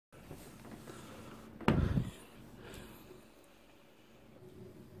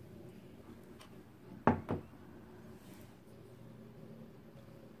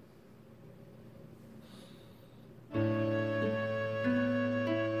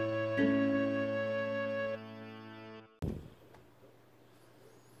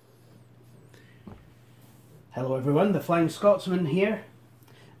Hello everyone, the Flying Scotsman here,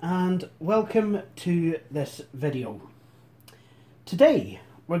 and welcome to this video. Today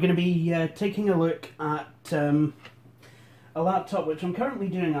we're going to be taking a look at a laptop which I'm currently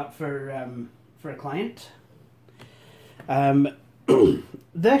doing up for a client.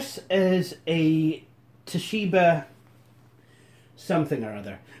 This is a Toshiba something or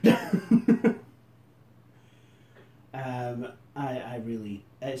other.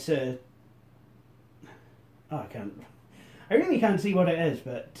 I really can't see what it is,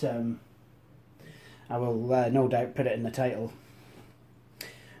 but I will no doubt put it in the title.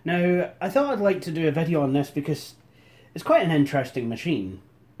 Now, I thought I'd like to do a video on this because it's quite an interesting machine,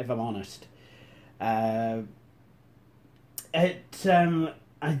 if I'm honest. I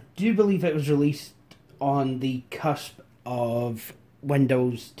do believe it was released on the cusp of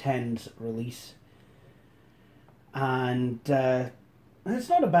Windows 10's release, and it's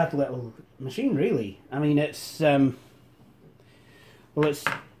not a bad little machine, really. I mean, it's well, it's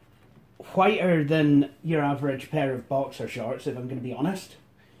whiter than your average pair of boxer shorts, if I'm going to be honest.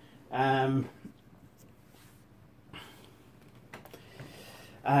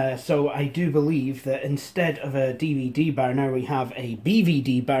 So I do believe that instead of a DVD burner, we have a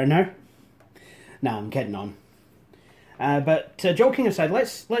BVD burner. Nah, I'm kidding on. But joking aside,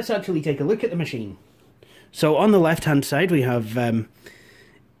 let's actually take a look at the machine. So on the left-hand side, we have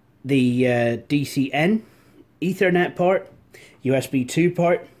the DCN Ethernet port, USB 2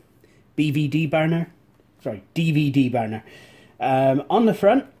 port, DVD burner. On the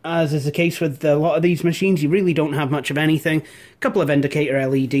front, as is the case with a lot of these machines, you really don't have much of anything. A couple of indicator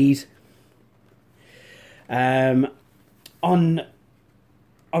LEDs. On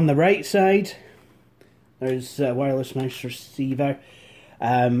the right side, there's a wireless mouse receiver,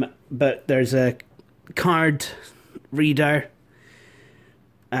 but there's a card reader,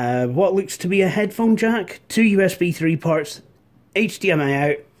 what looks to be a headphone jack, two USB 3 ports,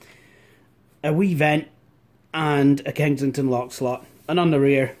 HDMI out, a wee vent, and a Kensington lock slot. And on the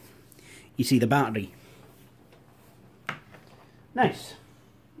rear, you see the battery. Nice.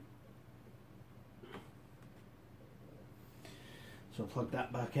 So I'll plug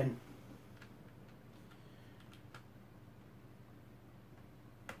that back in.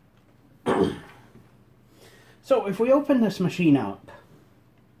 So if we open this machine up,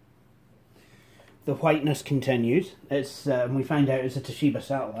 the whiteness continues. It's we find out it's a Toshiba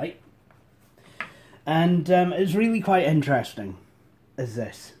Satellite, and it's really quite interesting. Is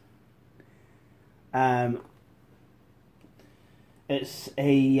this? It's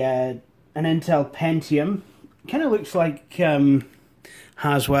a an Intel Pentium. Kind of looks like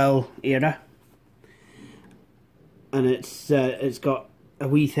Haswell era, and it's got a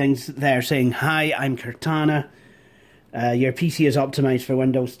wee things there saying, "Hi, I'm Cortana. Your PC is optimized for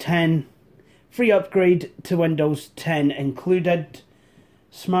Windows 10. Free upgrade to Windows 10 included.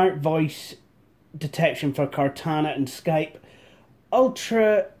 Smart voice detection for Cortana and Skype.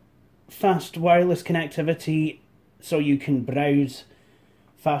 Ultra fast wireless connectivity so you can browse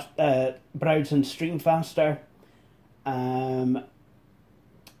and stream faster.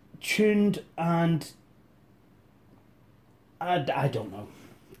 Tuned and I don't know.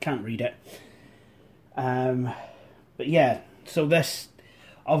 Can't read it. But yeah, so this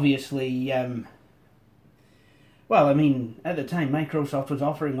obviously, well, I mean, at the time Microsoft was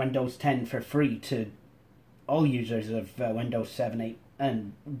offering Windows 10 for free to all users of Windows 7, 8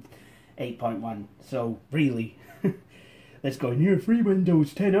 and 8.1. So really, let's go, your free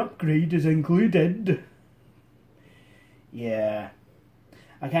Windows 10 upgrade is included. Yeah.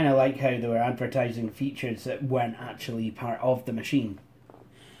 I kind of like how they were advertising features that weren't actually part of the machine.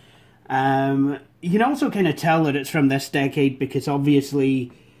 You can also kind of tell that it's from this decade because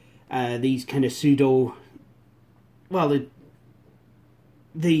obviously these kind of pseudo, well,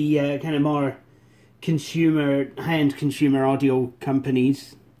 the kind of more high-end consumer audio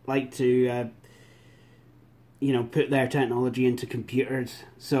companies like to, you know, put their technology into computers.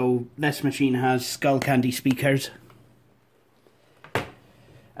 So this machine has Skullcandy speakers.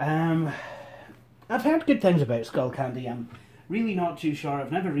 I've heard good things about Skullcandy. I'm really not too sure.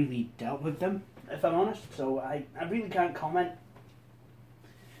 I've never really dealt with them, if I'm honest, so I really can't comment.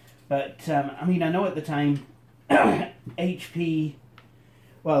 But, I mean, I know at the time, HP,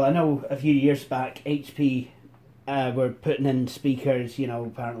 well, I know a few years back, HP were putting in speakers, you know,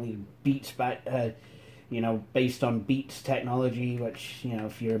 apparently Beats, you know, based on Beats technology, which, you know,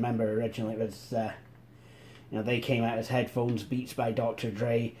 if you remember originally it was, you know, they came out as headphones, Beats by Dr.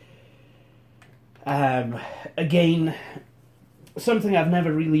 Dre. Again, something I've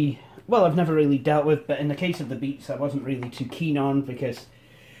never really dealt with, but in the case of the Beats I wasn't really too keen on because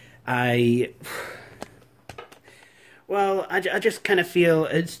I Well, I just kind of feel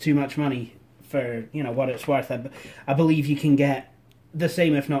it's too much money for, you know, what it's worth. I believe you can get the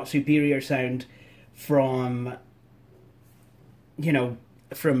same, if not superior, sound from, you know,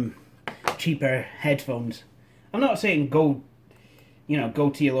 from cheaper headphones. I'm not saying go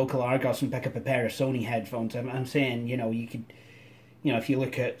to your local Argos and pick up a pair of Sony headphones. I'm saying, you know, you could, you know, if you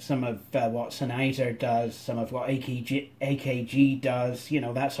look at some of what Sennheiser does, some of what AKG does, you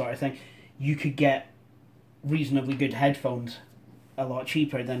know, that sort of thing, you could get reasonably good headphones a lot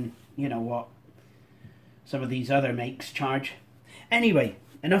cheaper than, you know, what some of these other makes charge. Anyway,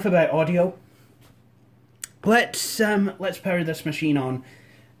 enough about audio. Let's power this machine on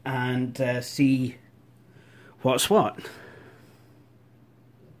and see what's what.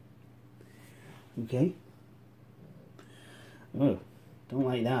 Okay. Oh, don't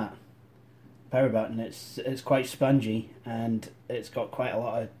like that power button. It's quite spongy, and it's got quite a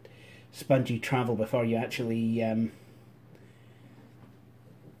lot of spongy travel before you actually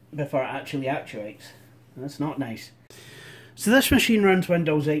before it actually actuates. That's not nice. So this machine runs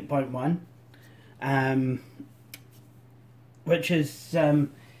Windows 8.1, which is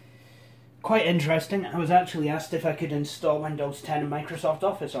quite interesting. I was actually asked if I could install Windows 10 and Microsoft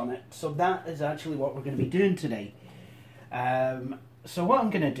Office on it, so that is actually what we're going to be doing today. So what I'm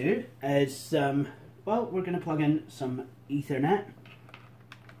going to do is, well, we're going to plug in some Ethernet.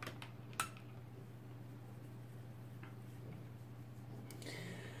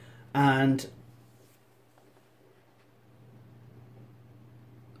 And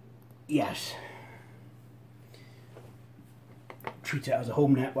yes, treat it as a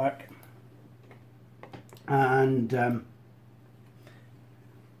home network. And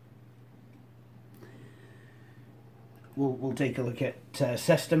we'll take a look at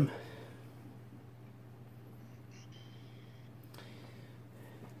system.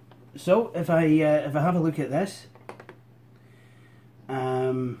 So if I have a look at this,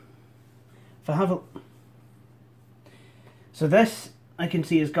 so this I can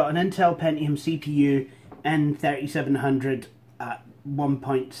see has got an Intel Pentium CPU N3700 at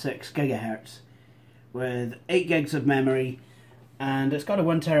 1.6 gigahertz with 8 gigs of memory, and it's got a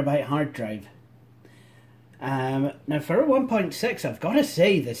 1 terabyte hard drive. Now for a 1.6, I've got to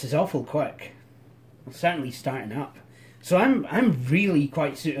say this is awful quick. It's certainly starting up. So I'm really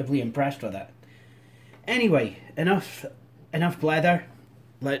quite suitably impressed with it. Anyway, enough blather.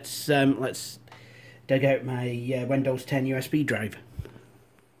 Let's dig out my Windows 10 USB drive.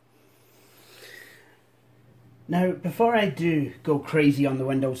 Now, before I do go crazy on the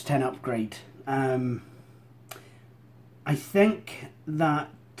Windows 10 upgrade, I think that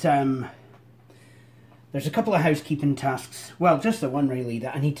there's a couple of housekeeping tasks, well, just the one really,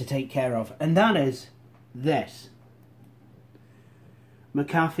 that I need to take care of, and that is this.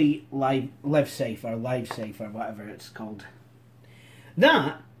 McAfee LiveSafe, or LiveSafe, or whatever it's called.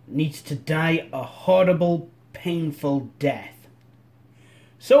 That needs to die a horrible, painful death.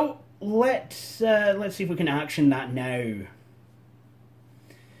 So let's see if we can action that now.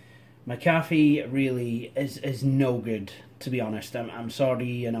 McAfee really is no good, to be honest. I'm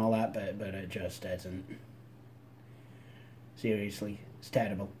sorry and all that, but it just isn't. Seriously, it's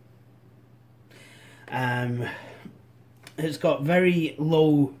terrible. It's got very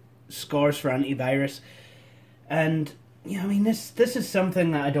low scores for antivirus, and yeah, I mean this is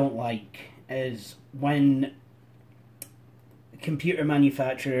something that I don't like, is when computer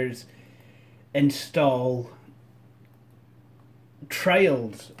manufacturers install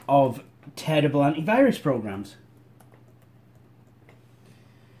trials of terrible antivirus programs.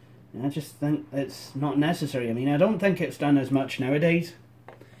 I just think it's not necessary. I mean, I don't think it's done as much nowadays.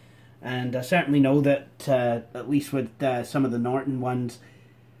 And I certainly know that, at least with some of the Norton ones,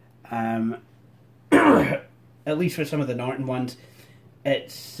 at least for some of the Norton ones,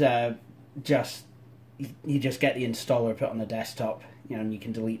 it's just, you just get the installer put on the desktop, you know, and you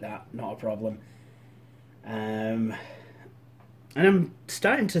can delete that, not a problem. And I'm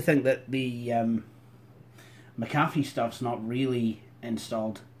starting to think that the McAfee stuff's not really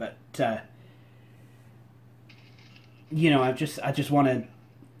installed, but you know, I just want to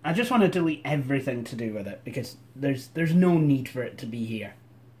delete everything to do with it, because there's no need for it to be here.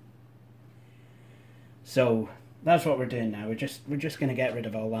 So that's what we're doing now. We're just going to get rid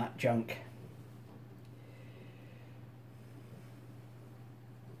of all that junk.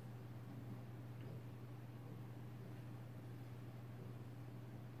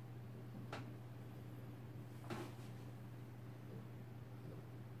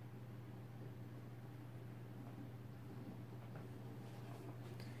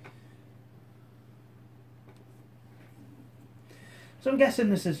 So I'm guessing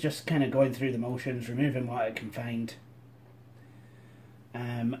this is just kind of going through the motions, removing what it can find.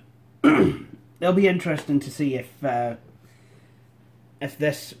 It'll be interesting to see if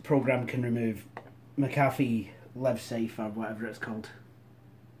this program can remove McAfee Live Safe or whatever it's called,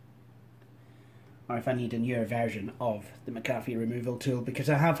 or if I need a newer version of the McAfee removal tool, because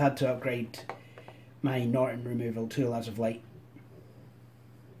I have had to upgrade my Norton removal tool as of late.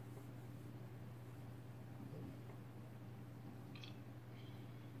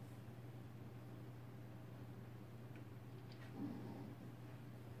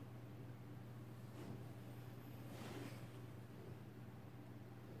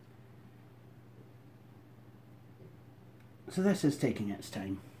 So this is taking its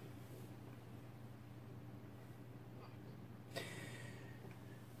time.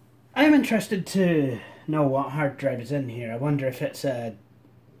 I am interested to know what hard drive is in here. I wonder if it's a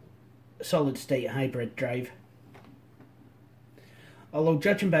solid state hybrid drive. Although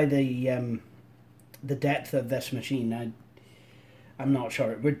judging by the depth of this machine, I'm not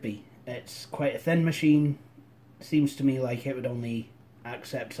sure it would be. It's quite a thin machine. Seems to me like it would only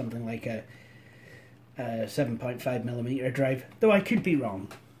accept something like a 7.5mm drive, though I could be wrong.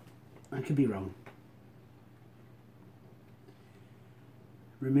 I could be wrong.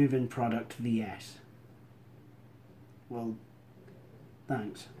 Removing product VS. Well,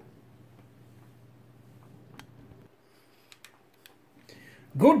 thanks.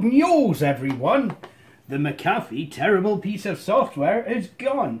 Good news, everyone! The McAfee terrible piece of software is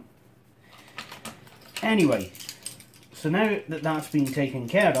gone. Anyway, so now that that's been taken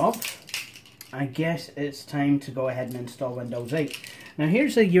care of, I guess it's time to go ahead and install Windows 8. Now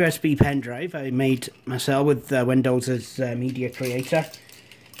here's a USB pen drive I made myself with Windows as media creator.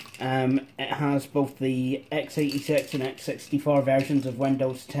 It has both the x86 and x64 versions of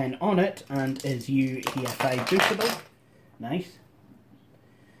Windows 10 on it, and is UEFI bootable. Nice.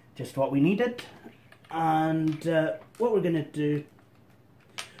 Just what we needed. And what we're gonna do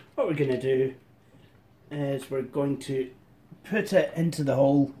is we're going to put it into the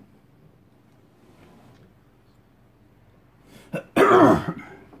hole.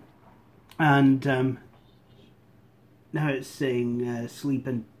 And now it's saying sleep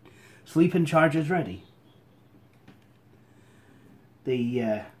and charge is ready.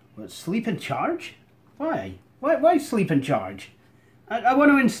 The what, sleep and charge? Why sleep and charge? I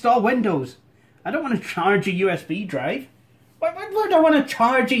want to install Windows. I don't want to charge a USB drive. Why do I want to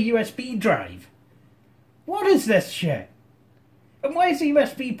charge a USB drive? What is this shit? And why is the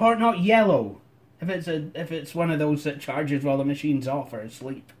USB port not yellow? If it's one of those that charges while the machine's off or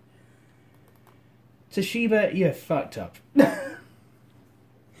asleep. Toshiba, you fucked up.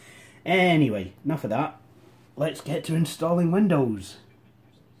 Anyway, enough of that. Let's get to installing Windows.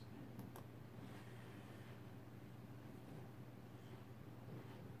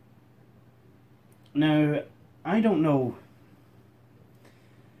 Now, I don't know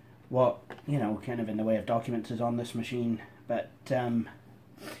what, kind of in the way of documents is on this machine, but,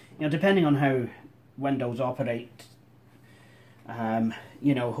 depending on how Windows operate,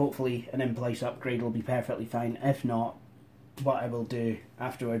 hopefully an in-place upgrade will be perfectly fine. If not, what I will do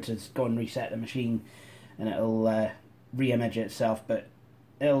afterwards is go and reset the machine, and it'll re-image itself, but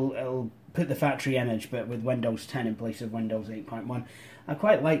it'll put the factory image, but with Windows 10 in place of Windows 8.1. I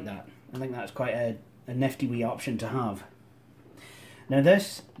quite like that. I think that's quite a nifty wee option to have. Now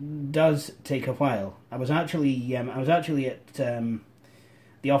this does take a while. I was actually at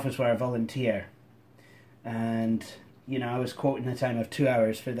the office where I volunteer, and I was quoting a time of 2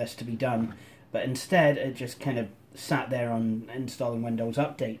 hours for this to be done, but instead it just kind of sat there on installing Windows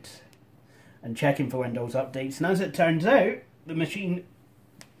updates and checking for Windows updates, and as it turns out, the machine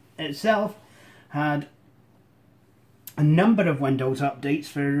itself had a number of Windows updates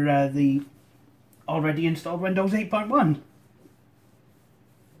for the already installed Windows 8.1.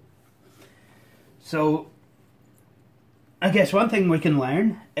 So I guess one thing we can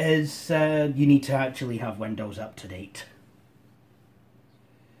learn is you need to actually have Windows up to date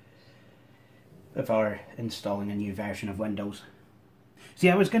before installing a new version of Windows. See,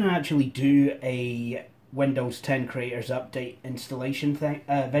 I was going to actually do a Windows 10 Creators Update installation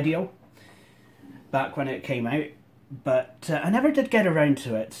video back when it came out, but I never did get around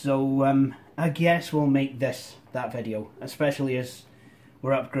to it, so I guess we'll make this that video, especially as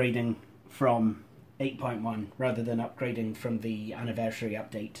we're upgrading from 8.1 rather than upgrading from the anniversary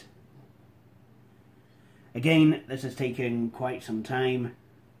update. Again, this is taking quite some time.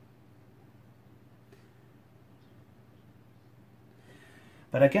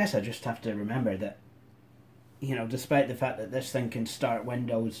 But I guess I just have to remember that, despite the fact that this thing can start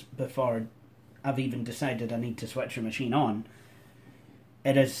Windows before I've even decided I need to switch the machine on,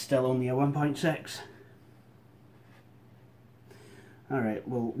 it is still only a 1.6. Alright,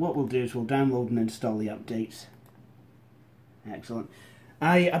 well, what we'll do is we'll download and install the updates. Excellent.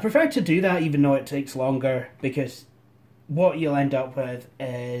 I prefer to do that even though it takes longer, because what you'll end up with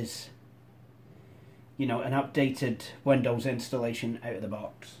is, you know, an updated Windows installation out of the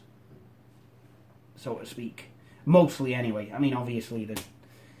box, so to speak. Mostly anyway. I mean, obviously there's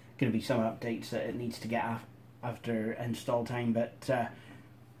going to be some updates that it needs to get after install time, but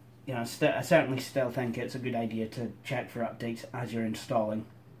you know, I certainly still think it's a good idea to check for updates as you're installing.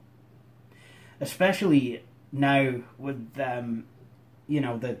 Especially now with you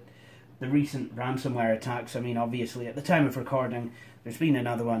know, the recent ransomware attacks. I mean, obviously at the time of recording there's been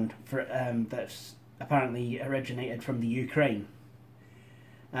another one for that's apparently originated from the Ukraine.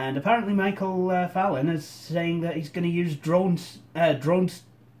 And apparently Michael Fallon is saying that he's going to use drones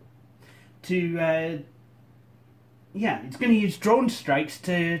to yeah, he's going to use drone strikes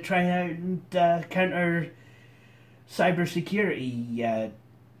to try out and counter cybersecurity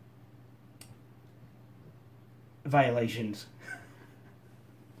violations.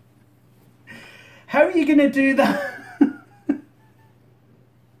 How are you going to do that?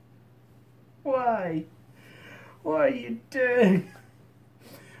 Why? What are you doing?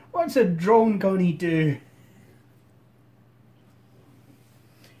 What's a drone gonna do?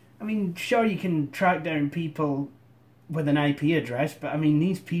 I mean, sure, you can track down people with an IP address, but I mean,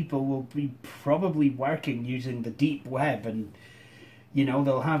 these people will be probably working using the deep web, and you know,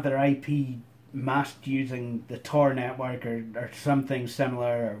 they'll have their IP masked using the Tor network or something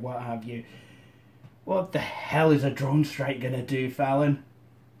similar or what have you. What the hell is a drone strike gonna do, Fallon?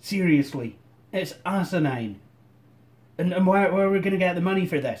 Seriously, it's asinine. And where are we going to get the money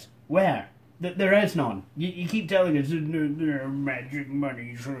for this? Where? There is none. You keep telling us magic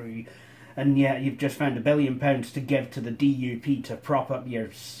money tree, and yet you've just found £1 billion to give to the DUP to prop up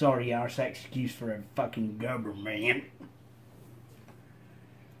your sorry arse excuse for a fucking government.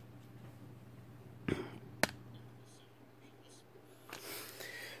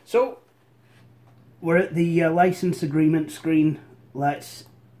 So, we're at the license agreement screen. Let's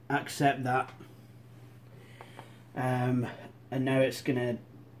accept that. And now it's going to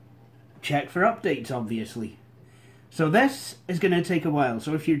check for updates, obviously. So this is going to take a while.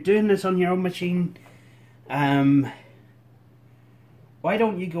 So if you're doing this on your own machine, why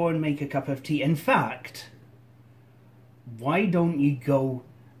don't you go and make a cup of tea? In fact, why don't you go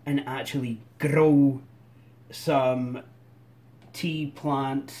and actually grow some tea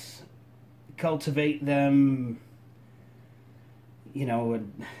plants, cultivate them, you know,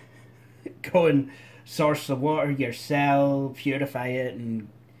 and go and source the water yourself, purify it, and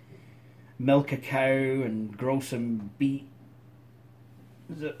milk a cow, and grow some beet,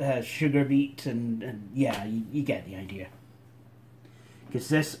 sugar beet, and yeah, you get the idea. Because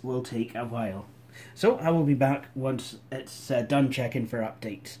this will take a while. So I will be back once it's done checking for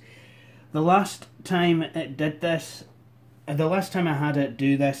updates. The last time it did this, the last time I had it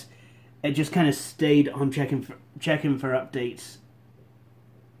do this, it just kind of stayed on checking for updates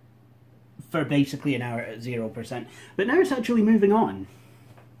for basically an hour at 0%. But now it's actually moving on.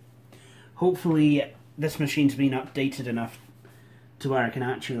 Hopefully this machine's been updated enough to where I can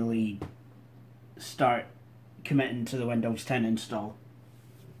actually start committing to the Windows 10 install.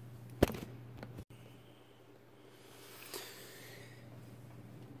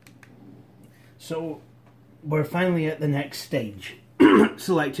 So we're finally at the next stage,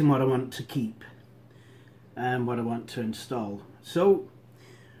 selecting what I want to keep and what I want to install. So,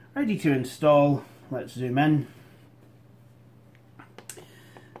 ready to install. Let's zoom in.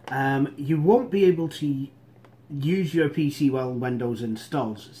 You won't be able to use your PC while Windows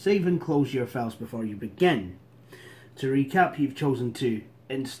installs. Save and close your files before you begin. To recap, you've chosen to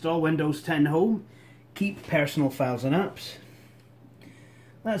install Windows 10 Home, keep personal files and apps.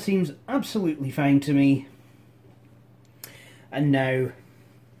 That seems absolutely fine to me. And now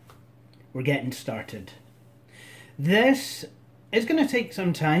we're getting started. This is going to take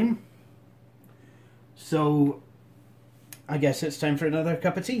some time, so I guess it's time for another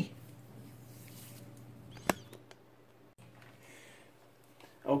cup of tea.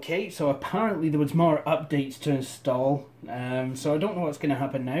 Okay, so apparently there was more updates to install, so I don't know what's going to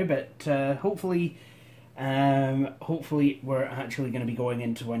happen now, but hopefully we're actually going to be going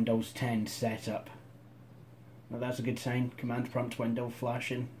into Windows 10 setup. Well, that's a good sign. Command prompt window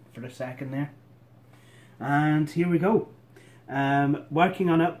flashing for a second there. And here we go. Working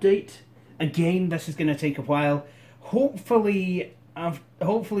on update. Again, this is going to take a while. Hopefully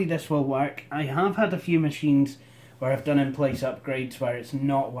this will work. I have had a few machines where I've done in-place upgrades where it's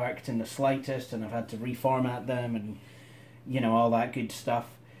not worked in the slightest, and I've had to reformat them and, you know, all that good stuff.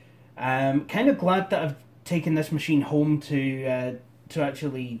 Kind of glad that I've taken this machine home to to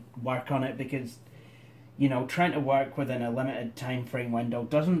actually work on it, because, you know, trying to work within a limited time frame window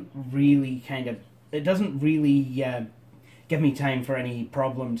doesn't really give me time for any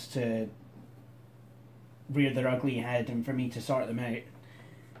problems to rear their ugly head and for me to sort them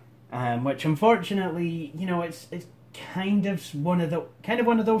out. Which unfortunately, you know, it's kind of one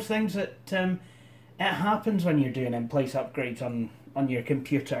of those things that it happens when you're doing in-place upgrades on your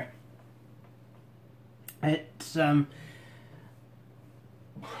computer. It's I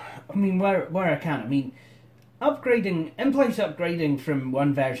mean, where I can, I mean, in-place upgrading from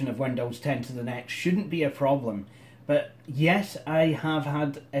one version of Windows 10 to the next shouldn't be a problem. But yes, I have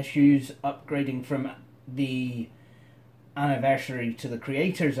had issues upgrading from the anniversary to the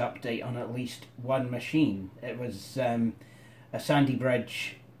creators update on at least one machine. It was a Sandy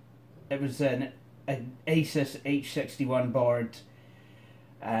Bridge. It was an Asus H61 board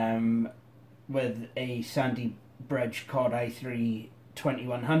with a Sandy Bridge Core i3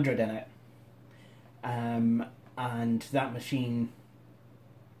 2100 in it. And that machine,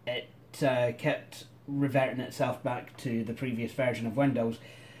 it kept reverting itself back to the previous version of Windows,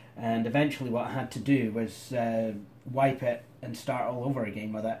 and eventually what I had to do was wipe it and start all over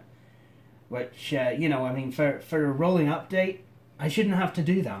again with it, which, you know, I mean, for a rolling update, I shouldn't have to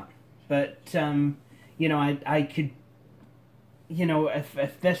do that, but, you know, I could, you know,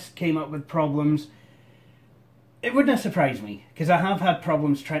 if this came up with problems, it wouldn't surprise me, because I have had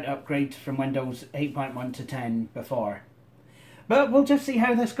problems trying to upgrade from Windows 8.1 to 10 before. But we'll just see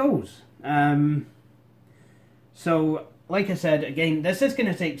how this goes. So, like I said, again, this is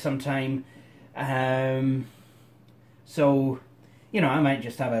going to take some time. So, you know, I might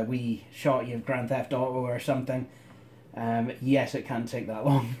just have a wee shot of Grand Theft Auto or something. Yes, it can take that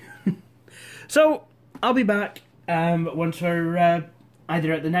long. So, I'll be back once we're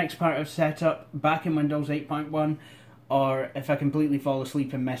either at the next part of setup, back in Windows 8.1, or if I completely fall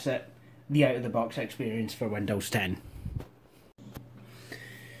asleep and miss it, the out-of-the-box experience for Windows 10.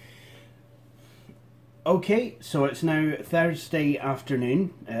 Okay, so it's now Thursday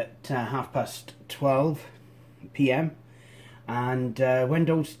afternoon at 12:30 PM, and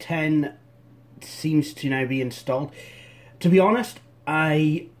Windows 10 seems to now be installed. To be honest,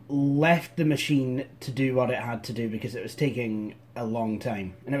 I left the machine to do what it had to do because it was taking a long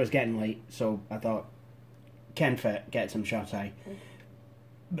time and it was getting late, so I thought, can fit, get some shut eye.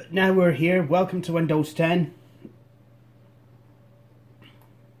 But now we're here. Welcome to Windows 10.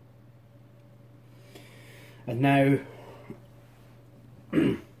 And now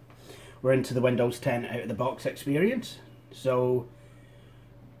we're into the Windows 10 out of the box experience. So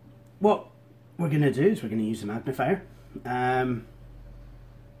what we're going to do is we're going to use the magnifier.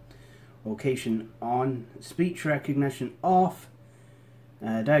 Location on, speech recognition off,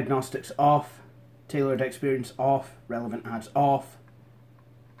 diagnostics off, tailored experience off, relevant ads off.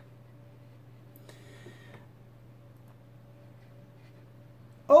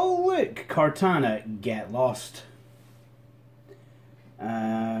 Oh look, Cortana, get lost.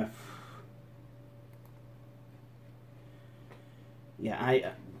 Yeah,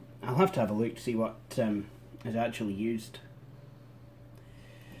 I'll have to have a look to see what is actually used.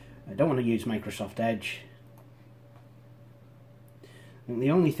 I don't want to use Microsoft Edge. I think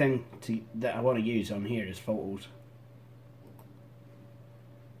the only thing that I want to use on here is photos.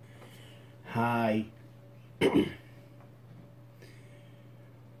 Hi.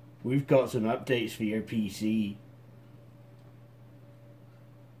 We've got some updates for your PC.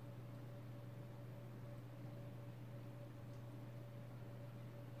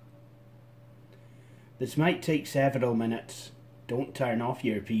 This might take several minutes. Don't turn off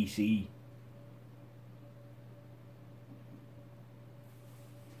your PC.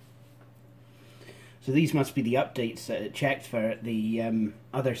 So these must be the updates that it checked for the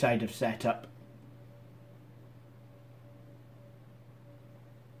other side of setup.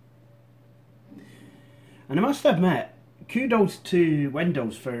 And I must admit, kudos to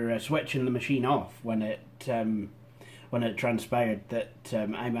Windows for switching the machine off when it transpired that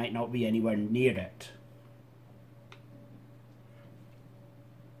I might not be anywhere near it.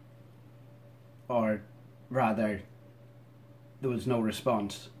 Or rather, there was no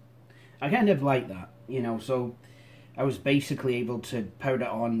response. I kind of like that, you know, so I was basically able to power it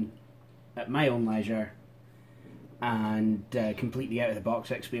on at my own leisure and complete the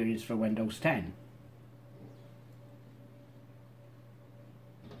out-of-the-box experience for Windows 10.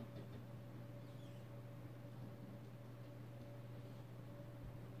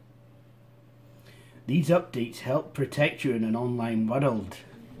 These updates help protect you in an online world.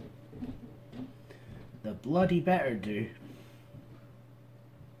 The bloody better do.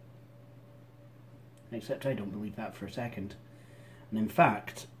 Except I don't believe that for a second. And in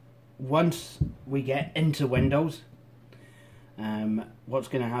fact, once we get into Windows, what's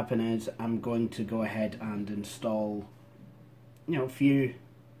going to happen is I'm going to go ahead and install, a few,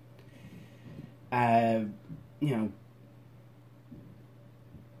 a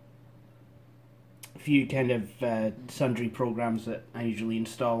few kind of sundry programs that I usually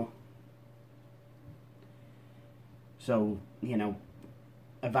install. So,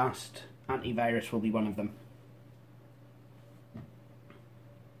 Avast Antivirus will be one of them.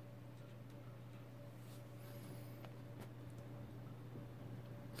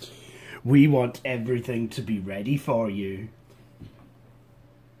 We want everything to be ready for you.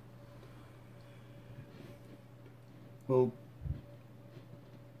 Well,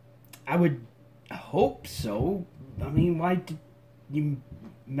 I would hope so. I mean, why did you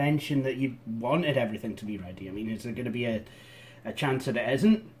mention that you wanted everything to be ready? I mean, is there going to be a chance that it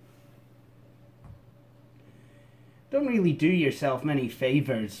isn't? Don't really do yourself many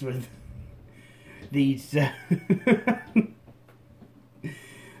favours with these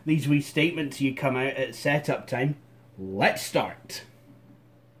these wee statements you come out at setup time. Let's start.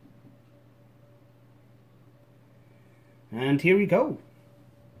 And here we go.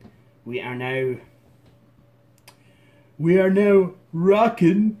 We are now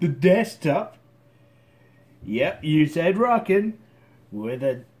rocking the desktop. Yep, you said rocking with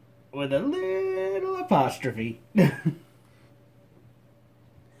a little apostrophe.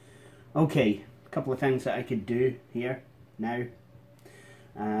 Okay, a couple of things that I could do here now.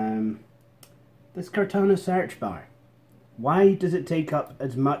 This Cortana search bar. Why does it take up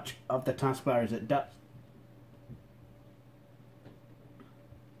as much of the taskbar as it does?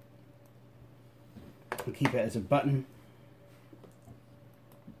 I'll keep it as a button.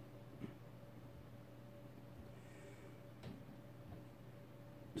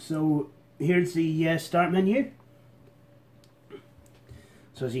 So here's the start menu.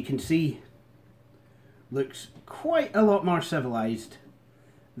 So as you can see, looks quite a lot more civilized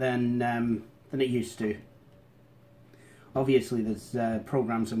than it used to. Obviously there's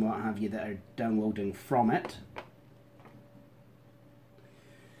programs and what have you that are downloading from it.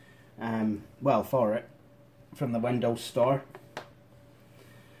 Well, for it, from the Windows Store.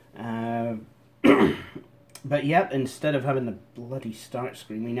 But yep, instead of having the bloody start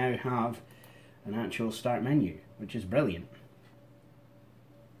screen, we now have an actual start menu, which is brilliant.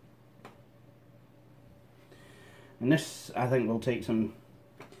 And this, I think, will take some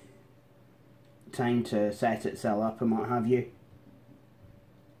time to set itself up and what have you.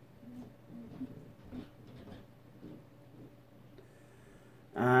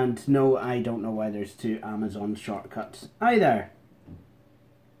 And no, I don't know why there's two Amazon shortcuts either.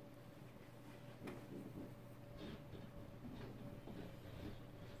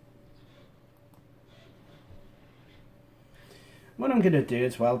 What I'm going to do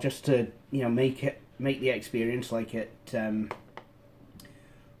as well, just to make the experience like it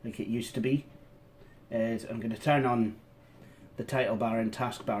used to be, is I'm going to turn on the title bar and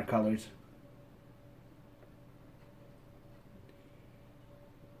taskbar colours.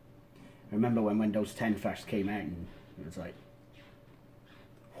 I remember when Windows 10 first came out and it was like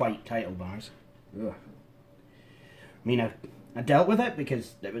white title bars. Ugh. I mean, I dealt with it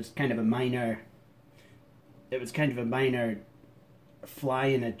because it was kind of a minor fly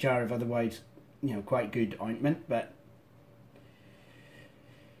in a jar of otherwise, quite good ointment, but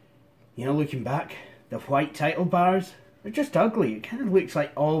looking back, the white title bars, they're just ugly. It kind of looks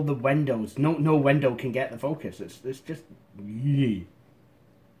like all the windows. No window can get the focus. It's just yeah.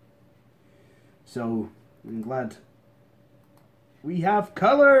 So I'm glad we have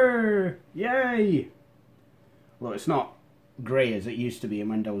colour. Yay! Well, it's not grey as it used to be in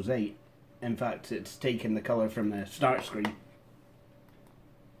Windows 8. In fact, it's taken the colour from the start screen.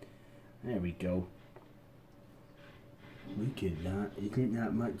 There we go. Look at that. Isn't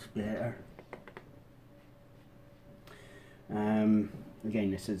that much better?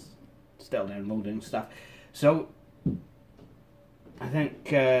 Again, this is still downloading stuff. So, I think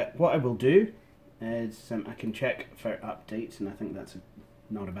what I will do is I can check for updates, and I think that's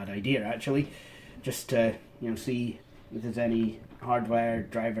not a bad idea actually. Just to see if there's any hardware,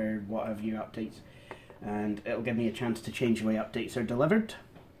 driver, what have you updates, and it'll give me a chance to change the way updates are delivered.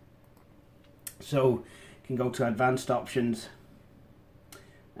 So you can go to advanced options,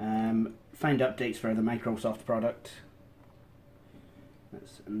 find updates for the Microsoft product.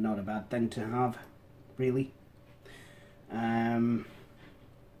 That's not a bad thing to have, really.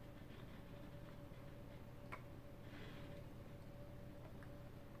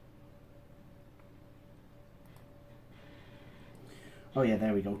 Oh yeah,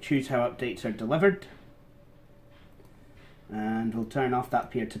 there we go. Choose how updates are delivered. And and we'll turn off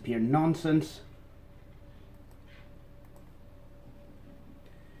that peer-to-peer nonsense.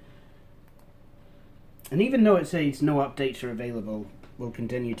 And even though it says no updates are available, we'll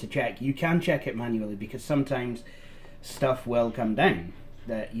continue to check. You can check it manually because sometimes stuff will come down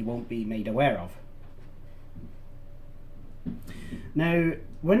that you won't be made aware of. Now,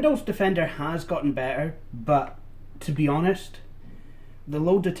 Windows Defender has gotten better, but to be honest, the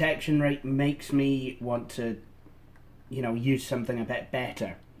low detection rate makes me want to, you know, use something a bit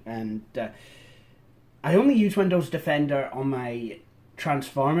better. And I only use Windows Defender on my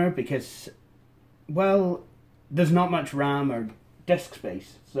transformer because, well, there's not much RAM or disk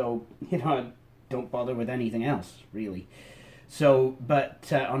space, so, you know, I don't bother with anything else, really. So,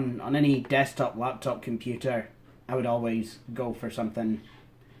 but on any desktop, laptop computer, I would always go for something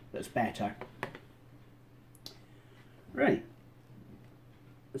that's better. Right.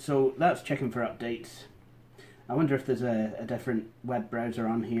 So that's checking for updates. I wonder if there's a different web browser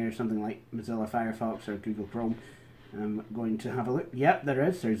on here, something like Mozilla Firefox or Google Chrome. I'm going to have a look. Yep, there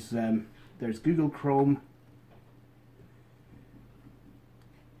is. There's Google Chrome,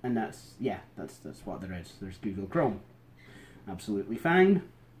 and that's what there is. There's Google Chrome. Absolutely fine.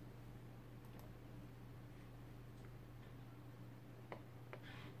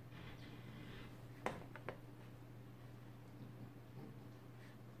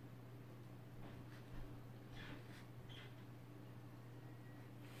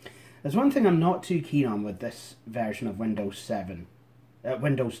 There's one thing I'm not too keen on with this version of Windows 10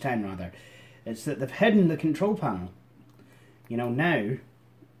 rather. It's that they've hidden the control panel. You know, now,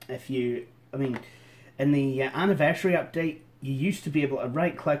 in the anniversary update, you used to be able to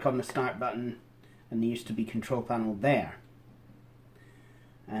right click on the start button and there used to be control panel there.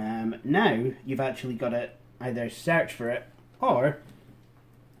 Now, you've actually got to either search for it or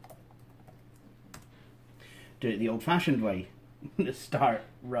do it the old-fashioned way. Start,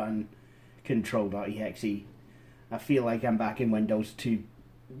 run, control.exe. I feel like I'm back in Windows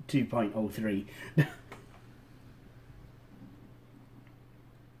 2.03.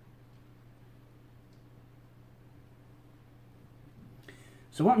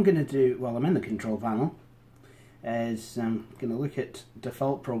 So what I'm going to do while I'm in the control panel is I'm going to look at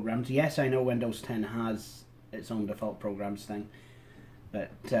default programs. Yes, I know Windows 10 has its own default programs thing,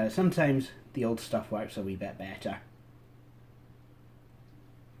 but sometimes the old stuff works a wee bit better.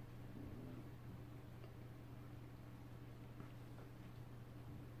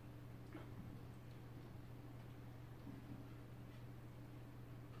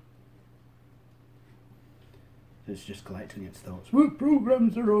 It's just collecting its thoughts. What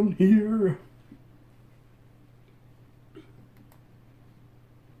programs are on here?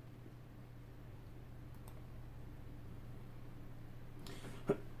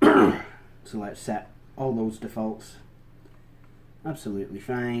 So let's set all those defaults. Absolutely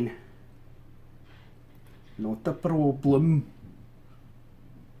fine. Not a problem.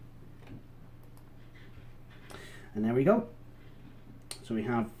 And there we go. So we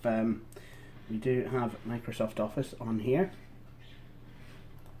have we do have Microsoft Office on here.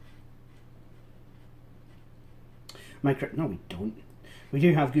 No, we don't. We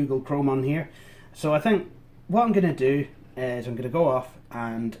do have Google Chrome on here. So I think what I'm going to do is I'm going to go off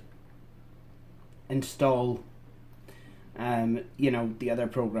and install, you know, the other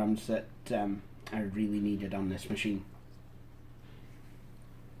programs that are really needed on this machine.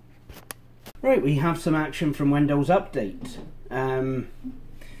 Right, we have some action from Windows Update.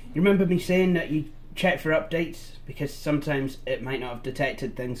 You remember me saying that you check for updates because sometimes it might not have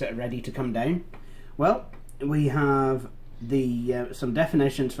detected things that are ready to come down? Well, we have the some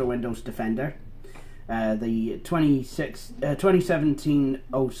definitions for Windows Defender, the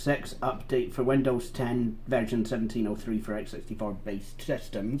 2017-06 update for Windows 10 version 17.03 for x64 based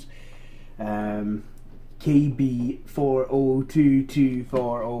systems,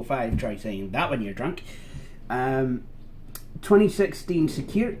 KB40224005, try saying that when you're drunk. 2016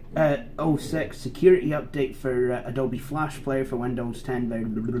 06 security update for Adobe Flash Player for Windows 10,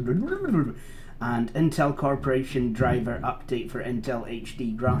 and Intel Corporation driver update for Intel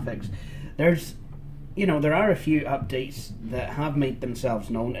HD graphics. There's, you know, there are a few updates that have made themselves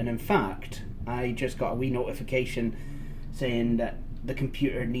known, and in fact, I just got a wee notification saying that the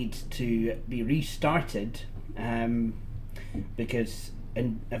computer needs to be restarted because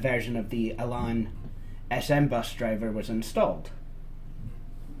a version of the Elan SM bus driver was installed.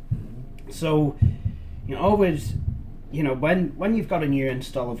 So, you know, always, you know, when you've got a new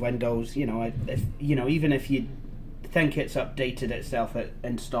install of Windows, you know, even if you think it's updated itself at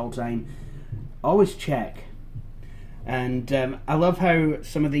install time, always check. And I love how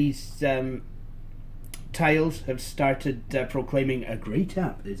some of these tiles have started proclaiming a great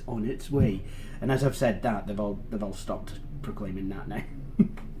app is on its way, and as I've said that, they've all stopped proclaiming that now.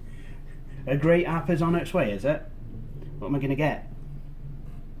 A great app is on its way, is it? What am I going to get?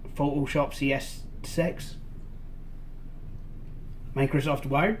 Photoshop CS6? Microsoft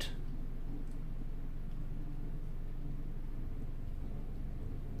Word?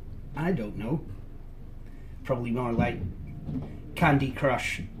 I don't know. Probably more like Candy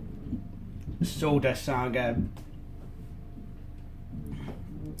Crush, Soda Saga,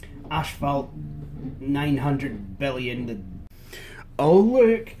 Asphalt 900 billion. Oh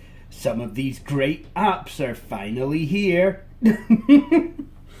look, some of these great apps are finally here.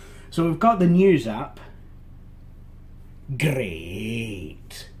 So we've got the news app.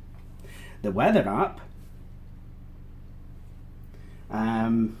 Great. The weather app.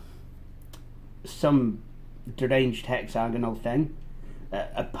 Some deranged hexagonal thing.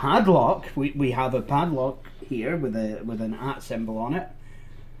 A padlock. We have a padlock here with an @ symbol on it.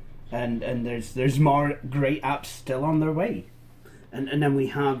 And there's more great apps still on their way. And then we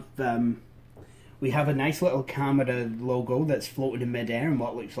have a nice little camera logo that's floating in midair in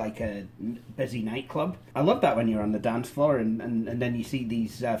what looks like a busy nightclub. I love that when you're on the dance floor and then you see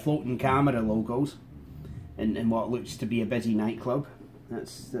these floating camera logos in what looks to be a busy nightclub.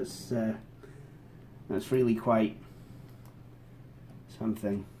 That's really quite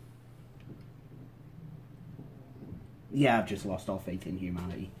something. Yeah, I've just lost all faith in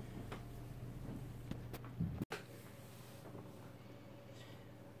humanity.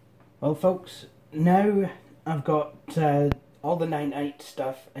 Well, folks, now I've got all the 9.8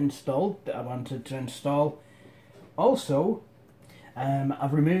 stuff installed that I wanted to install. Also,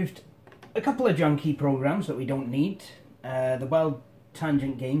 I've removed a couple of junky programs that we don't need. The Wild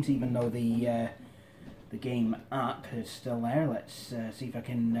Tangent games, even though the game app is still there. Let's see if I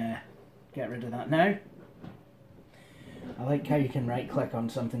can get rid of that now. I like how you can right click on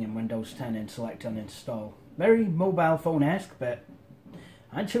something in Windows 10 and select uninstall. Very mobile phone-esque, but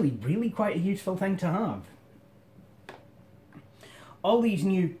actually really quite a useful thing to have. All these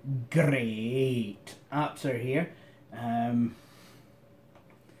new great apps are here.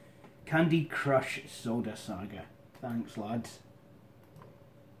 Candy Crush Soda Saga. Thanks, lads.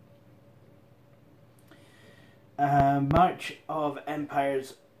 March of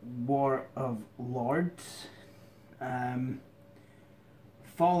Empires, War of Lords,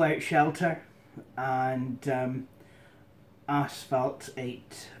 Fallout Shelter, and Asphalt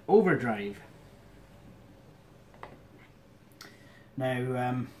 8 Overdrive. Now,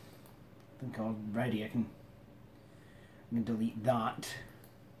 I think already I can delete that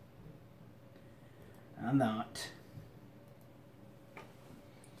and that.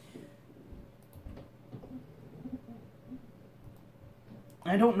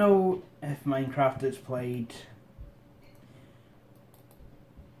 I don't know if Minecraft is played.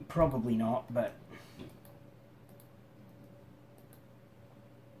 Probably not, but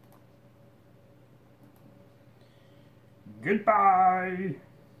goodbye.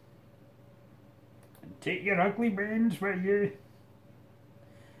 Take your ugly brains with you.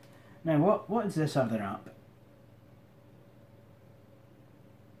 Now, what is this other app?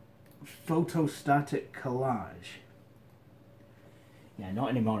 Photostatic collage. Yeah, not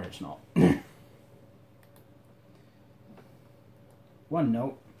anymore, it's not.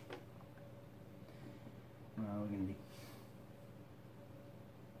 OneNote. Well, we're going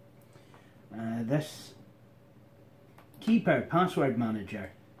to be... this... Keeper, password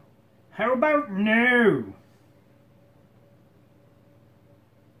manager. How about no?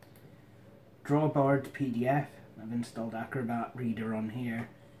 Drawboard PDF. I've installed Acrobat Reader on here.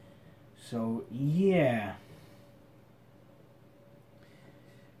 So, yeah.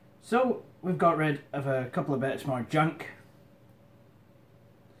 So, we've got rid of a couple of bits more junk.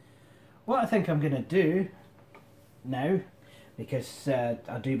 What I think I'm going to do now, because I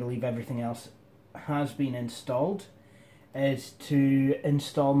do believe everything else has been installed, is to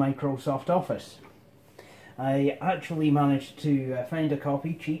install Microsoft Office. I actually managed to find a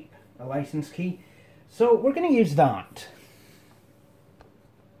copy, cheap, a license key, so we're going to use that.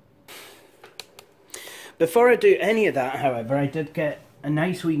 Before I do any of that, however, I did get a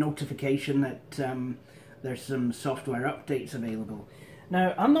nice wee notification that there's some software updates available.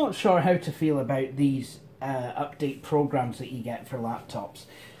 Now, I'm not sure how to feel about these update programs that you get for laptops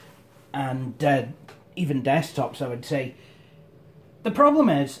and even desktops, I would say. The problem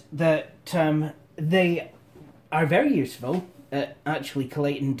is that they are very useful at actually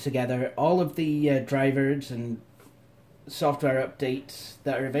collating together all of the drivers and software updates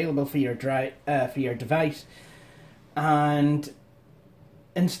that are available for your device and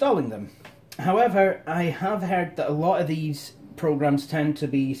installing them. However, I have heard that a lot of these programs tend to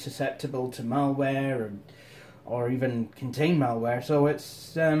be susceptible to malware or even contain malware, so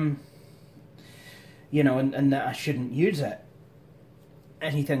it's, you know, and that I shouldn't use it.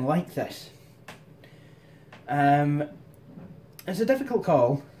 Anything like this. It's a difficult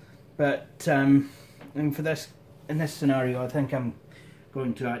call, but and in this scenario, I think I'm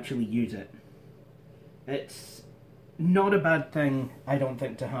going to actually use it. It's not a bad thing, I don't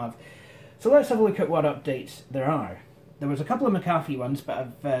think, to have. So let's have a look at what updates there are. There was a couple of McAfee ones,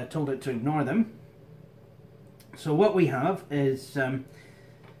 but I've told it to ignore them. So what we have is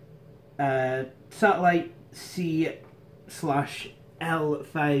Satellite C/L-50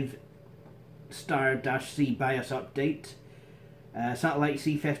 C BIOS update, Satellite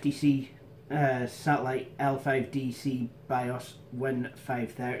C-50 C, Satellite L-50 C BIOS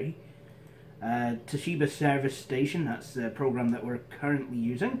Win530, Toshiba Service Station, that's the program that we're currently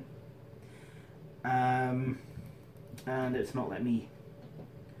using, and it's not letting me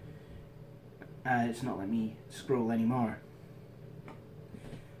scroll anymore,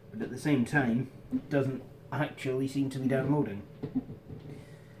 but at the same time it doesn't actually seem to be downloading.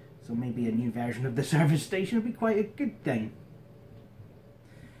 So maybe a new version of the service station would be quite a good thing.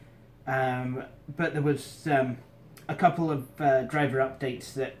 But there was a couple of driver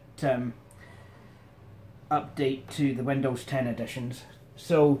updates that update to the Windows 10 editions.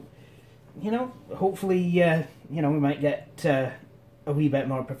 So, you know, hopefully, you know, we might get a wee bit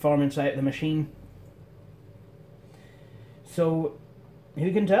more performance out of the machine. So,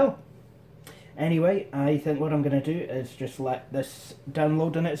 who can tell? Anyway, I think what I'm going to do is just let this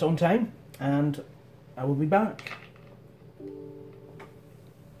download in its own time, and I will be back.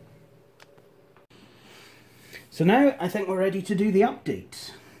 So now I think we're ready to do the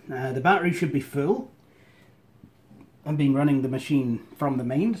updates. The battery should be full. I've been running the machine from the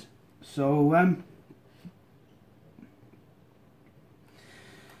mains, so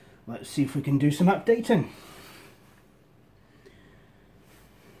let's see if we can do some updating.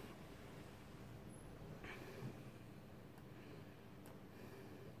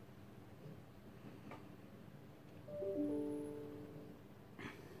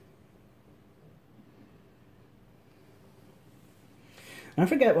 I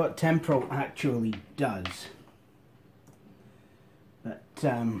forget what Temporal actually does, but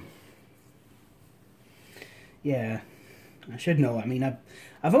yeah, I should know. I mean,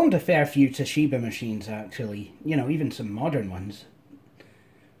 I've owned a fair few Toshiba machines actually, you know, even some modern ones.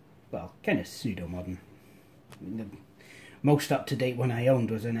 Well, kind of pseudo-modern. I mean, the most up-to-date one I owned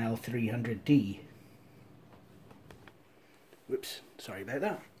was an L300D. Whoops, sorry about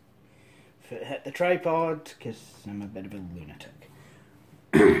that. Foot hit the tripod, because I'm a bit of a lunatic.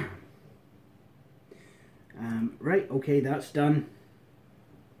 Right, okay, that's done.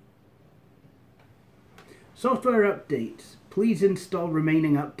 Software updates. Please install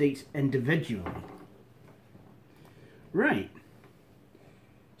remaining updates individually. Right.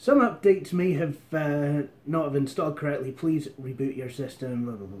 Some updates may have not have installed correctly. Please reboot your system.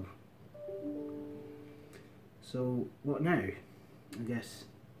 Blah, blah, blah. So, what now? I guess.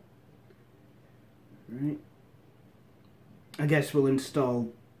 Right. I guess we'll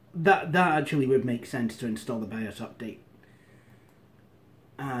install... That actually would make sense to install the BIOS update.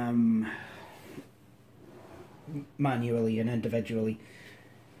 Manually and individually.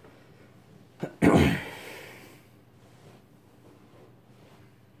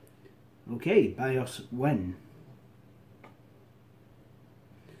 Okay, BIOS Win.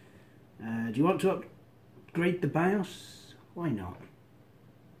 Do you want to upgrade the BIOS? Why not?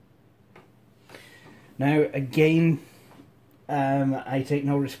 Now, again, I take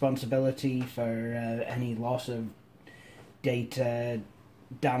no responsibility for any loss of data,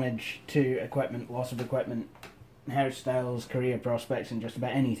 damage to equipment, loss of equipment, hairstyles, career prospects, and just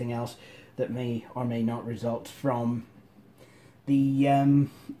about anything else that may or may not result from the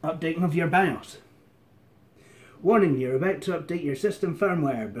updating of your BIOS. Warning, you're about to update your system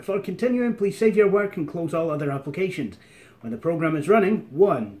firmware. Before continuing, please save your work and close all other applications. When the program is running,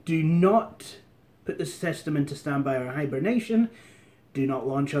 1. Do not put the system into standby or hibernation. Do not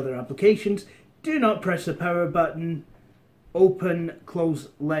launch other applications. Do not press the power button. Open, close,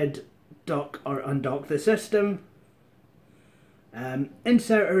 LED, dock or undock the system.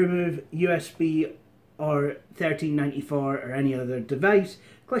 Insert or remove USB or 1394 or any other device.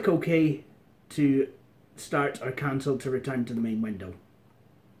 Click OK to start or cancel to return to the main window.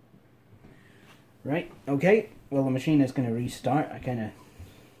 Right, okay. Well, the machine is going to restart. I kind of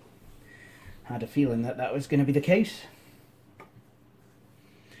had a feeling that that was going to be the case.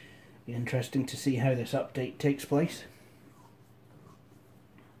 Be interesting to see how this update takes place.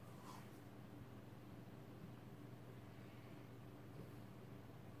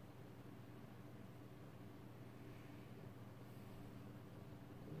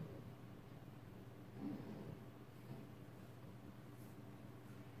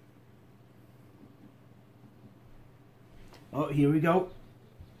 Oh, here we go.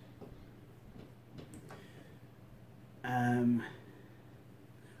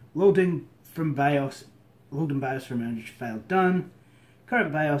 Loading BIOS from image file done.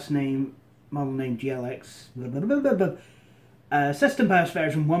 Current BIOS name, model name GLX, blah, blah, blah, blah, blah. System BIOS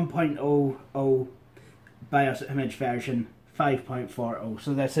version 1.00, BIOS image version 5.40.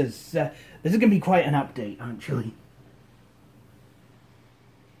 So this is going to be quite an update, actually.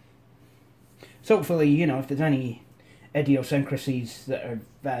 So hopefully, you know, if there's any idiosyncrasies that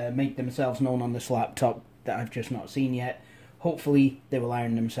have made themselves known on this laptop that I've just not seen yet, hopefully they will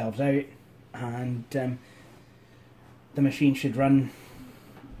iron themselves out, and the machine should run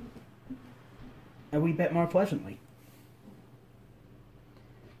a wee bit more pleasantly.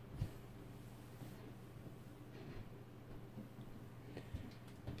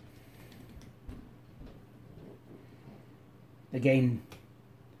 Again,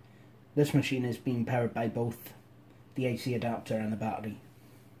 this machine is being powered by both the AC adapter and the battery.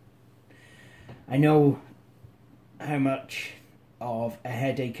 I know how much of a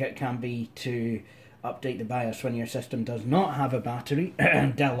headache it can be to update the BIOS when your system does not have a battery.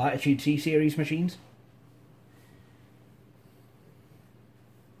 Dell Latitude C series machines.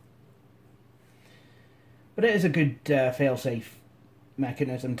 But it is a good fail-safe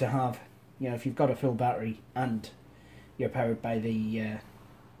mechanism to have. You know, if you've got a full battery and you're powered by the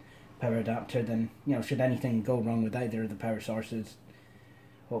power adapter, then, you know, should anything go wrong with either of the power sources,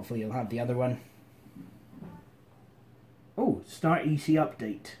 hopefully you'll have the other one. Oh, start EC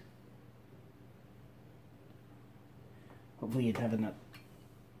update. Hopefully you'd have enough.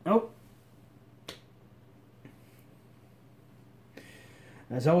 Oh!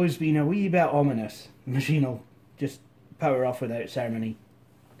 It's always been a wee bit ominous. The machine will just power off without ceremony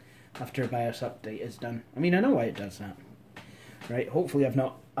after a BIOS update is done. I mean, I know why it does that. Right, hopefully I've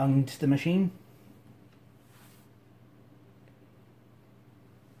not unged the machine.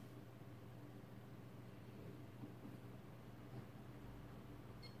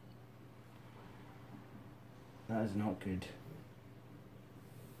 That is not good.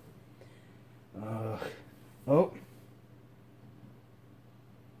 Oh.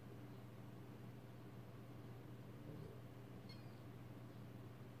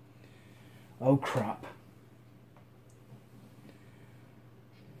 Oh crap.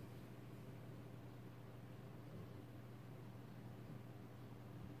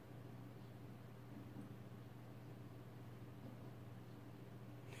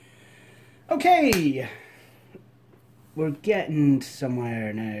 Okay, we're getting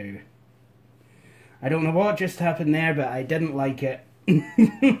somewhere now. I don't know what just happened there, but I didn't like it.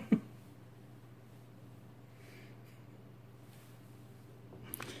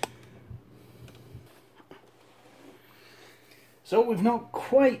 So we've not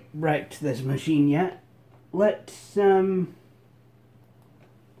quite wrecked this machine yet. Let's see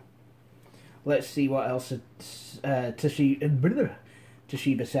what else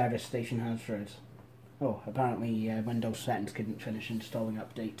Toshiba Service Station has for us. Oh, apparently Windows settings couldn't finish installing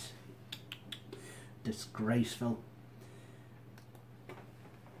updates. Disgraceful.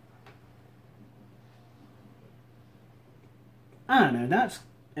 Ah, now that's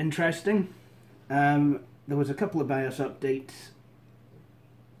interesting. There was a couple of BIOS updates.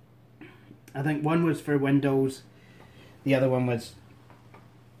 I think one was for Windows, the other one was,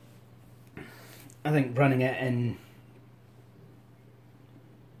 I think, running it in,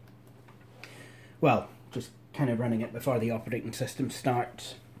 well, just kind of running it before the operating system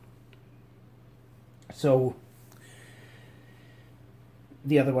starts. So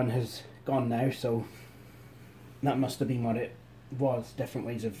the other one has gone now, so that must have been what it was, different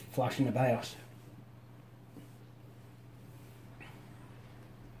ways of flashing the BIOS.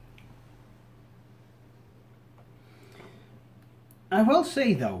 I will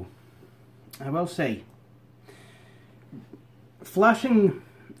say though, flashing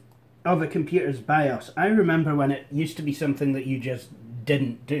of a computer's BIOS, I remember when it used to be something that you just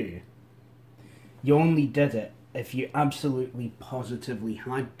didn't do. You only did it if you absolutely positively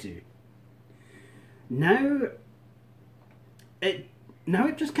had to. Now it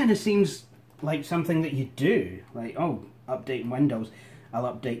just kind of seems like something that you do. Like, oh, updating Windows,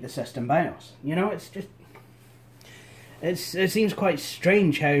 I'll update the system BIOS. You know, it's just, it seems quite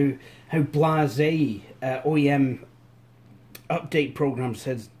strange how blasé OEM update programs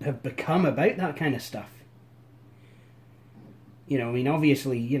have become about that kind of stuff. You know, I mean,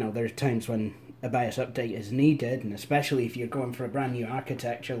 obviously, you know, there's times when a BIOS update is needed, and especially if you're going for a brand new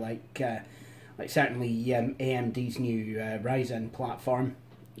architecture like certainly AMD's new Ryzen platform,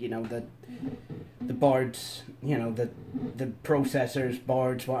 you know, the boards, you know, the processors,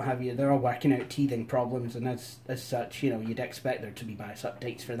 boards, what have you, they're all working out teething problems, and as such, you know, you'd expect there to be BIOS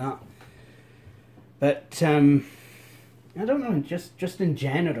updates for that. But I don't know, just in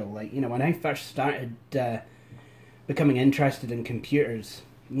general, like, you know, when I first started becoming interested in computers,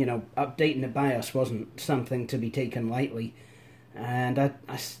 you know, updating the BIOS wasn't something to be taken lightly, and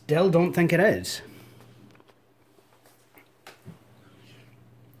I still don't think it is.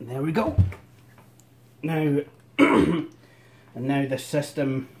 There we go. Now, and now the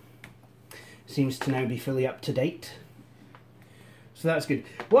system seems to now be fully up to date. So that's good.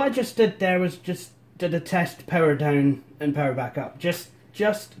 What I just did there was just did a test power down and power back up, just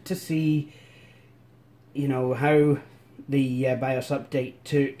to see, you know, how the BIOS update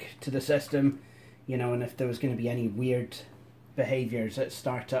took to the system, you know, and if there was going to be any weird behaviours at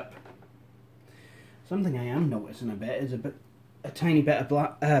startup. Something I am noticing a bit is a tiny bit of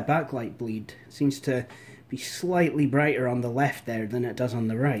backlight bleed. It seems to be slightly brighter on the left there than it does on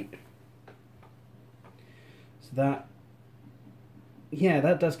the right. So that, yeah,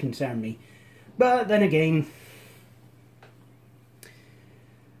 that does concern me. But then again,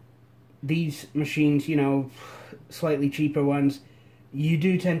 these machines, you know, slightly cheaper ones, you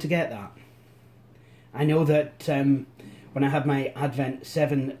do tend to get that. I know that when I had my Advent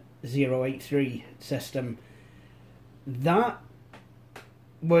 7083 system, that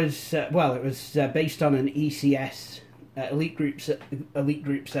was well, it was based on an ECS Elite Group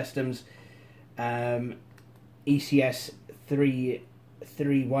Systems ECS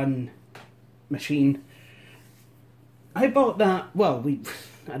 331 machine. I bought that. Well,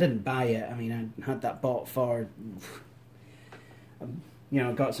 I didn't buy it. I mean, I had that bought for, you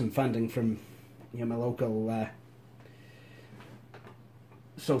know, got some funding from, you know, my local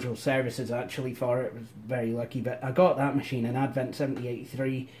social services actually for it. Was very lucky, but I got that machine, an Advent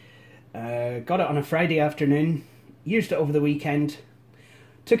 7083. Got it on a Friday afternoon, used it over the weekend,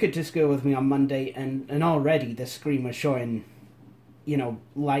 took it to school with me on Monday, and already the screen was showing, you know,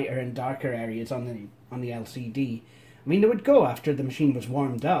 lighter and darker areas on the LCD. I mean, they would go after the machine was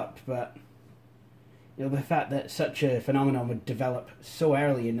warmed up, but, you know, the fact that such a phenomenon would develop so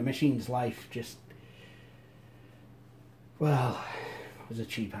early in the machine's life just, well, it was a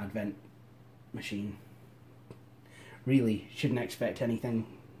cheap Advent machine. Really shouldn't expect anything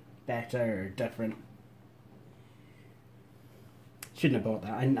better or different. Shouldn't have bought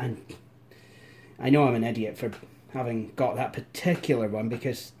that. I know I'm an idiot for having got that particular one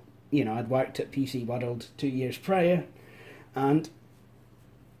because, you know, I'd worked at PC World 2 years prior, and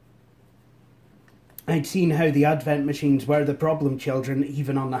I'd seen how the Advent machines were the problem children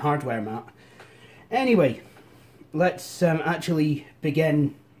even on the hardware mat. Anyway, let's actually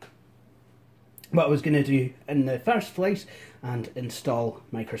begin what I was going to do in the first place and install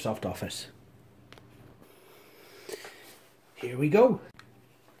Microsoft Office. Here we go.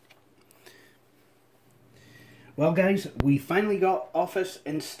 Well guys, we finally got Office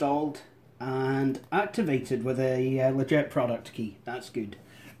installed and activated with a legit product key. That's good.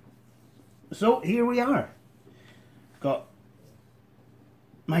 So here we are. Got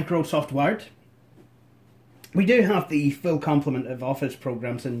Microsoft Word. We do have the full complement of Office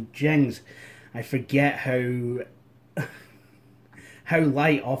programs, and jings, I forget how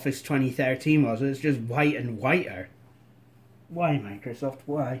light Office 2013 was. It's just white and whiter. Why, Microsoft,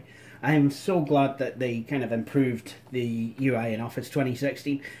 why? I am so glad that they kind of improved the UI in Office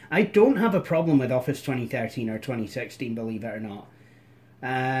 2016. I don't have a problem with Office 2013 or 2016, believe it or not.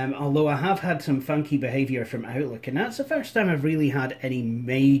 Although I have had some funky behaviour from Outlook, and that's the first time I've really had any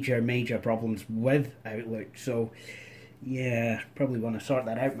major problems with Outlook. So, yeah, probably want to sort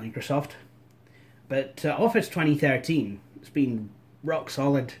that out, Microsoft. But Office 2013, it's been rock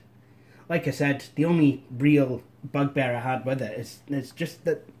solid. Like I said, the only real bugbear I had with it is just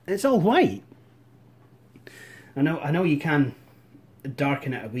that it's all white. I know you can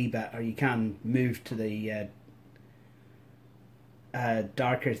darken it a wee bit, or you can move to the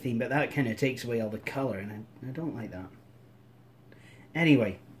darker theme, but that kind of takes away all the colour, and I don't like that.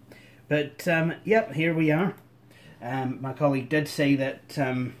 Anyway, but yep, here we are. My colleague did say that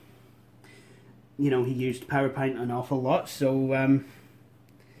you know, he used PowerPoint an awful lot, so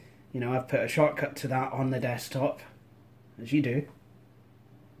you know, I've put a shortcut to that on the desktop, as you do.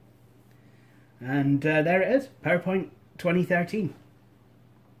 And there it is, PowerPoint 2013.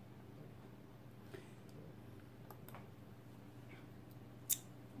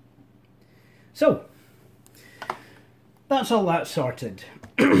 So, that's all that sorted.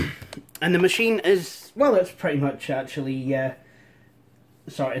 And the machine is, well, it's pretty much actually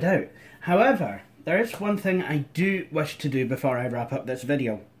sorted out. However, there is one thing I do wish to do before I wrap up this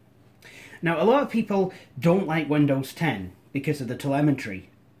video. Now, a lot of people don't like Windows 10 because of the telemetry.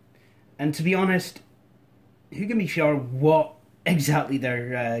 And to be honest, who can be sure what exactly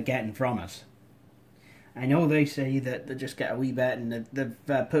they're getting from us? I know they say that they just get a wee bit, and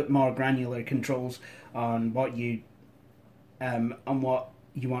they've put more granular controls on what you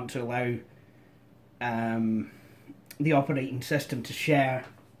want to allow the operating system to share.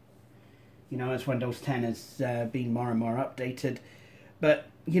 You know, as Windows 10 is being more and more updated. But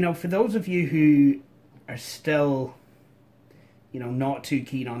you know, for those of you who are still, you know, not too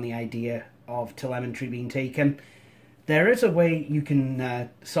keen on the idea of telemetry being taken, there is a way you can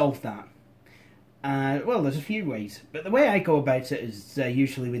solve that. Well, there's a few ways, but the way I go about it is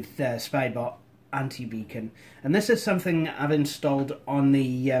usually with SpyBot Anti-Beacon, and this is something I've installed on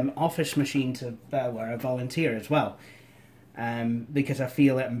the office machine to where I volunteer as well, because I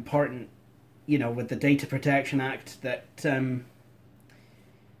feel it important, you know, with the Data Protection Act, that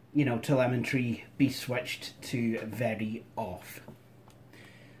you know, telemetry be switched to very off.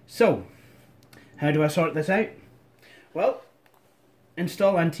 So, how do I sort this out? Well,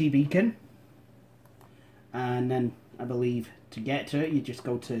 install Anti-Beacon. And then, I believe, to get to it, you just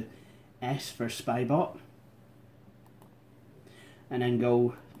go to S for SpyBot. And then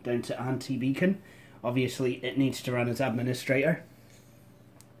go down to Anti-Beacon. Obviously, it needs to run as administrator.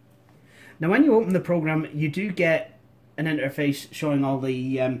 Now, when you open the program, you do get an interface showing all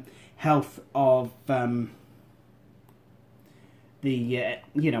the health of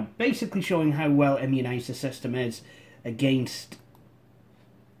you know, basically showing how well immunized the system is against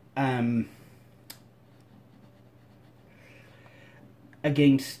the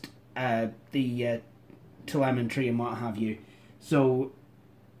telemetry and what have you. So,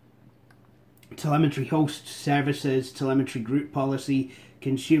 telemetry hosts, services, telemetry group policy,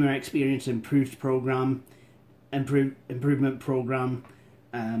 consumer experience improvement program,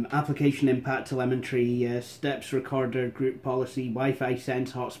 application impact telemetry, steps recorder group policy, Wi-Fi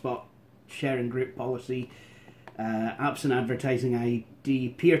sense hotspot sharing group policy, apps and advertising ID,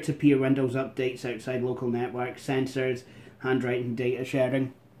 peer-to-peer Windows updates outside local network, sensors, handwriting data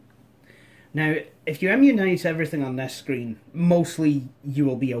sharing. Now, if you immunize everything on this screen, mostly you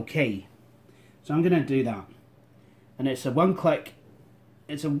will be okay. So I'm going to do that, and it's a one-click.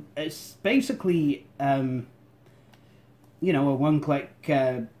 It's basically you know, a one-click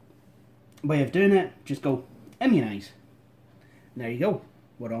way of doing it. Just go immunize. And there you go.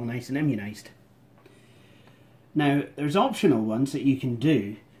 We're all nice and immunized. Now, there's optional ones that you can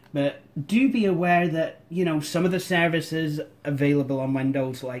do, but do be aware that, you know, some of the services available on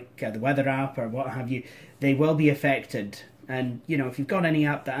Windows, like the weather app or what have you, they will be affected. And, you know, if you've got any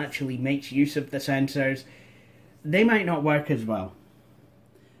app that actually makes use of the sensors, they might not work as well.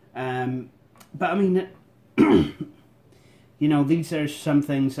 But I mean, you know, these are some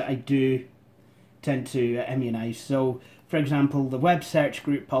things that I do tend to immunize. So, for example, the web search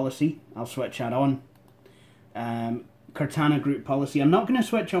group policy, I'll switch that on. Cortana group policy, I'm not going to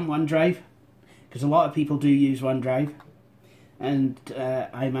switch on OneDrive, because a lot of people do use OneDrive, and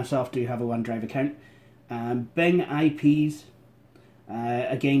I myself do have a OneDrive account. Bing IPs,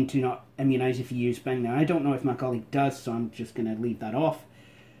 again, do not immunize if you use Bing. Now, I don't know if my colleague does, so I'm just going to leave that off.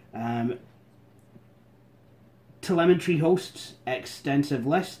 Telemetry hosts, extensive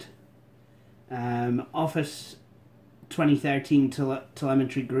list. Office 2013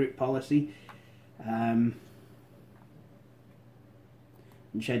 telemetry group policy. And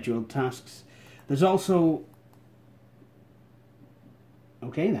scheduled tasks. There's also,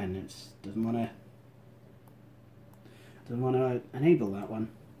 okay then, it doesn't want to enable that one,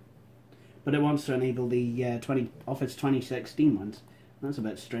 but it wants to enable the Office 2016 ones. That's a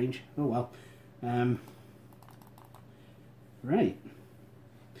bit strange. Oh well. Right.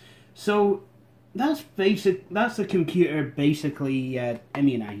 So that's basic. That's the computer basically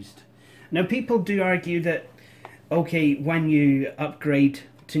immunized. Now, people do argue that, okay, when you upgrade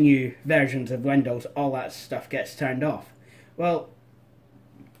to new versions of Windows, all that stuff gets turned off. Well,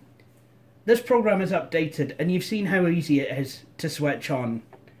 this program is updated, and you've seen how easy it is to switch on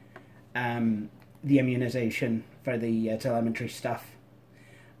the immunization for the telemetry stuff.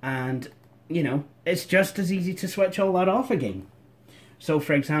 And, you know, it's just as easy to switch all that off again. So,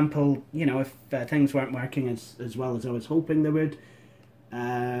 for example, you know, if things weren't working as well as I was hoping they would,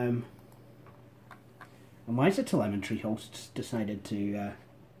 and why is the telemetry hosts decided to,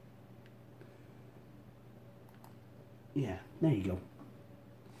 yeah, there you go.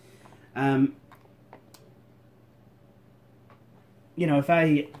 You know, if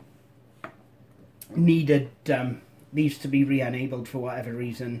I needed these to be re-enabled for whatever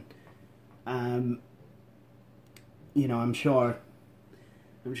reason, you know, I'm sure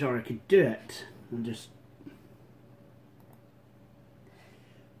I'm sure I could do it. I'll just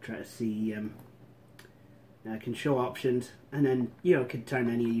try to see. I can show options, and then could turn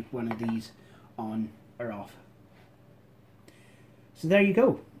any one of these on or off. So there you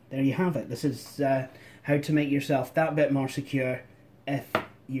go. There you have it. This is how to make yourself that bit more secure if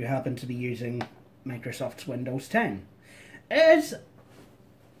you happen to be using Microsoft's Windows 10. It is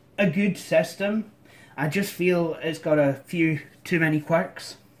a good system. I just feel it's got a few too many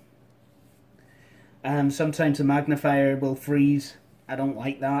quirks. Sometimes the magnifier will freeze. I don't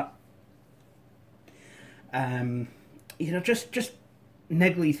like that. Just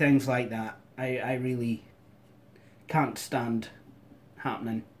niggly things like that. I really can't stand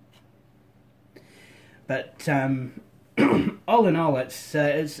happening. But all in all, it's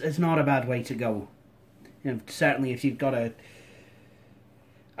not a bad way to go. Certainly, if you've got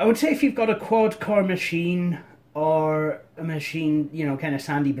I would say if you've got a quad-core machine, or a machine, kind of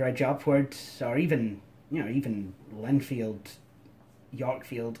Sandy Bridge upwards, or even Linfield,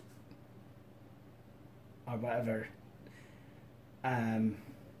 Yorkfield, or whatever.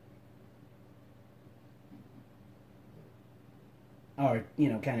 Or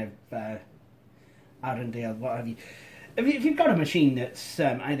kind of Arundel, what have you. If you've got a machine that's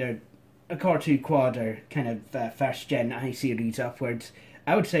either a Core 2 quad or kind of first gen i-series upwards,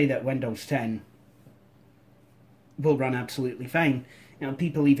 I would say that Windows 10 will run absolutely fine.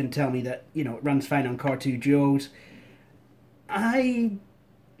 People even tell me that it runs fine on Core 2 Duos. I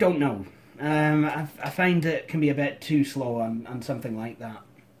don't know. I find it can be a bit too slow on something like that.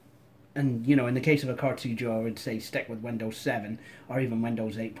 And in the case of a Core 2 Duo, I would say stick with Windows 7 or even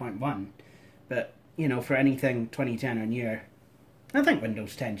Windows 8.1. But for anything 2010 or newer, I think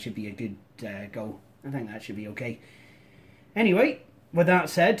Windows 10 should be a good go. I think that should be okay. Anyway, with that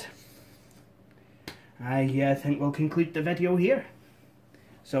said, I think we'll conclude the video here.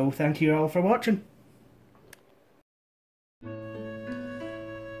 So thank you all for watching.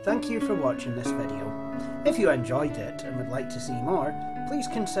 Thank you for watching this video. If you enjoyed it and would like to see more, please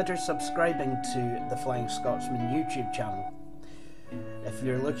consider subscribing to the Flying Scotsman YouTube channel. If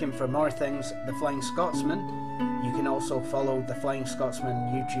you're looking for more things The Flying Scotsman, you can also follow the Flying Scotsman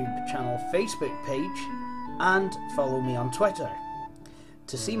YouTube channel Facebook page and follow me on Twitter.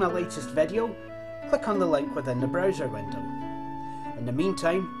 To see my latest video, click on the link within the browser window. In the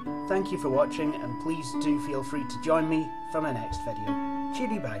meantime, thank you for watching, and please do feel free to join me for my next video.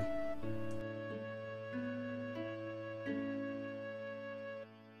 Cheery bye.